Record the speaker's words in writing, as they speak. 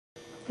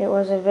It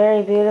was a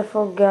very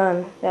beautiful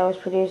gun that was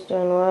produced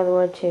during World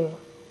War II.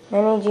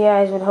 Many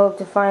GIs would hope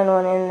to find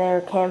one in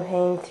their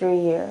campaign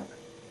through Europe.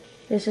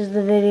 This is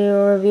the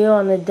video review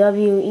on the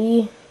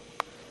WE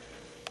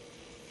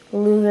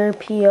Luger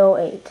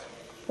P08.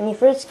 When you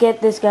first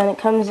get this gun, it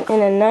comes in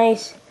a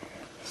nice,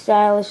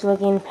 stylish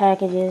looking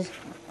package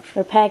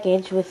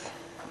with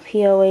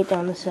P08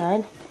 on the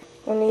side.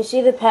 When you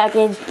see the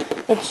package,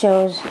 it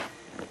shows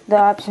the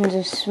options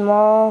of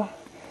small,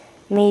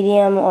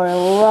 medium, or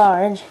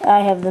large.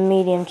 I have the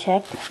medium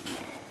checked.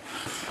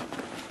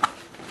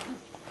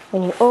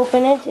 When you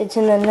open it, it's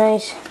in the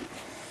nice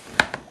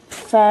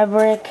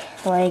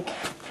fabric-like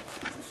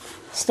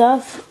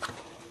stuff,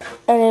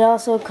 and it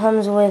also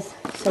comes with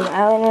some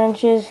Allen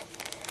wrenches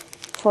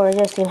for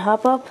adjusting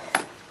hop-up,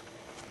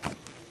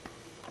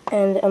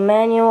 and a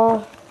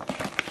manual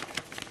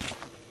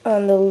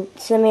on the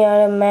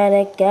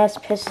semi-automatic gas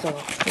pistol.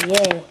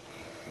 Yay!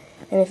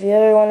 And if you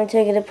ever want to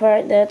take it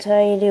apart, that's how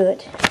you do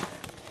it.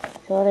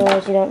 So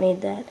otherwise you don't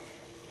need that.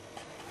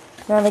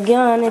 Now the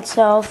gun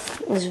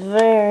itself is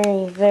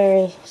very,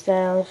 very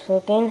stylish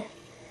looking.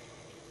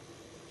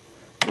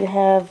 You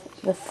have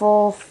the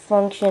full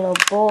functional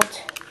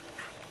bolt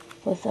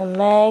with a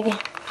mag,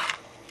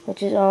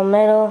 which is all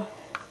metal.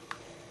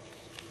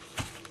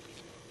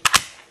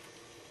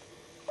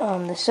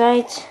 The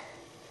sights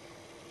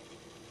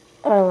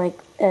are like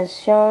as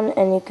shown,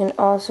 and you can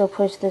also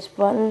push this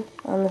button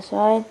on the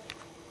side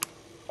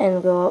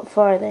and go up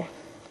farther.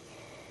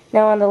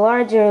 Now on the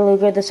larger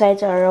Luger, the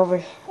sights are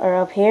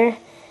up here,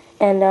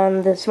 and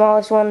on the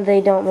smallest one they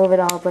don't move at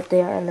all, but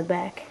they are in the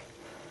back.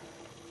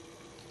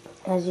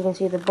 As you can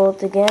see, the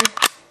bolt again,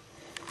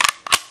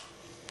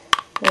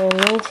 very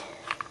neat.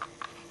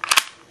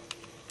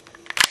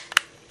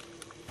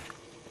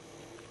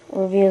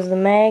 Reveals the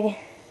mag,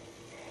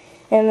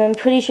 and I'm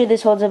pretty sure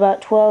this holds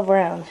about 12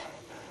 rounds.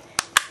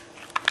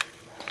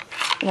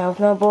 Now with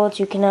no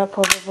bullets, you cannot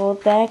pull the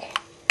bolt back.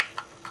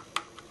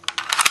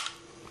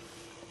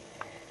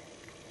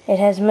 It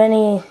has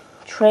many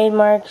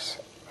trademarks.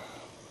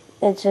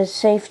 It says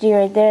safety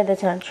right there.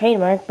 That's not a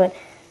trademark, but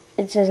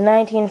it says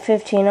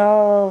 1915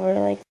 all over,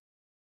 like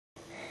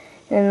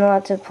in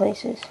lots of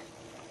places.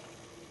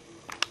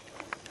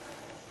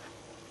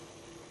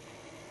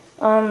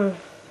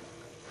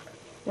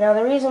 Now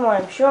the reason why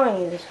I'm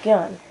showing you this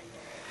gun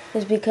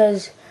is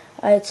because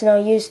it's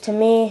no use to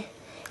me.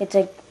 It's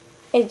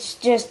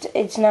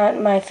not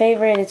my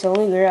favorite. It's a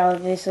Luger,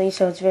 obviously,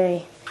 so it's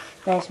very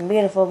nice and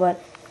beautiful, but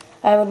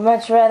I would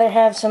much rather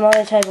have some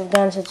other type of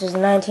gun, such as a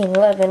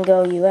 1911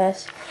 Go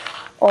US,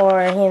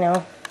 or, you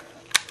know,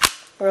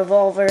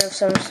 revolver of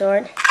some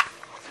sort.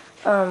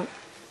 But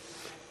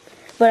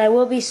I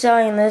will be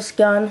selling this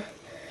gun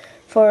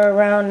for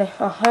around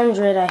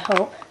 100, I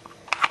hope.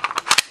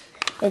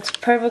 It's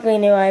perfectly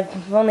new.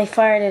 I've only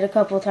fired it a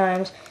couple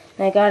times,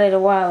 and I got it a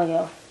while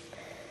ago.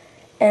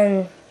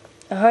 And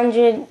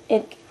 100,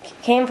 it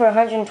came for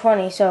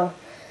 120, so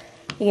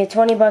you get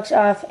 20 bucks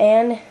off,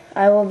 and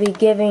I will be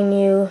giving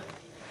you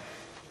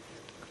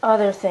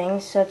other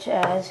things, such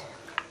as,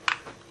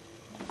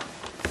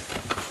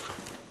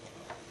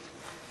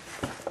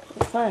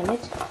 find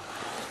it,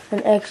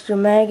 an extra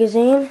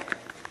magazine,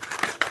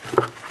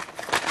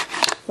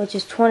 which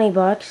is 20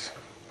 bucks,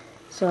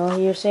 so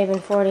you're saving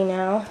 40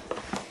 now,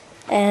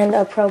 and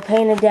a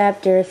propane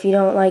adapter. If you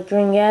don't like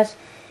green gas,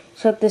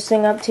 hook this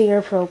thing up to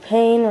your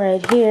propane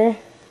right here.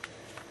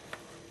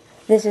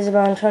 This is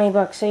about 20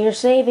 bucks, so you're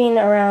saving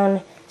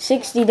around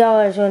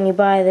 $60 when you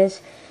buy this.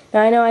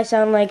 Now I know I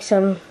sound like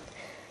some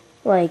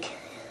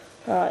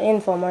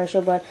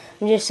infomercial, but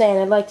I'm just saying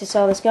I'd like to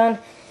sell this gun.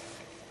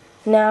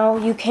 Now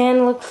you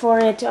can look for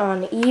it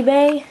on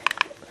eBay,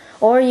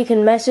 or you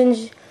can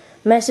message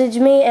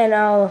me, and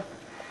I'll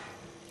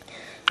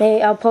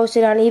post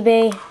it on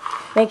eBay.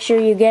 Make sure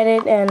you get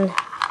it, and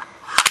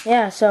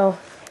yeah. So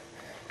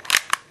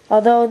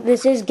although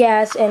this is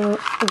gas, and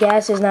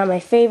gas is not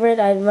my favorite,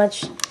 I'm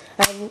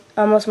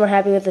almost more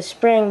happy with the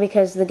spring,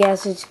 because the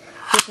gas is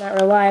just not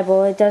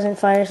reliable. It doesn't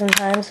fire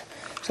sometimes,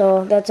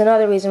 so that's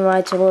another reason why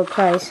it's a low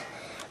price.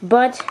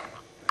 But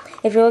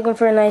if you're looking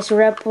for a nice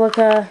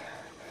replica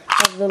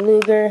of the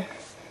Luger,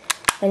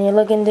 and you're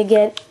looking to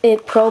get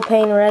it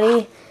propane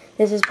ready,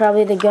 this is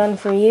probably the gun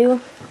for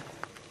you.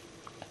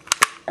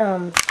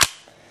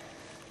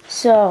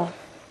 So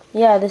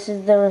yeah, this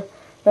is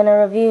been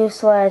a review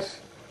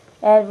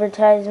 /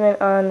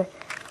 advertisement on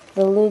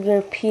the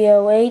Luger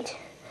P08.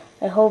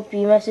 I hope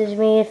you message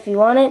me if you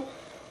want it.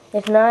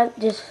 If not,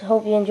 just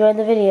hope you enjoyed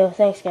the video.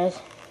 Thanks, guys.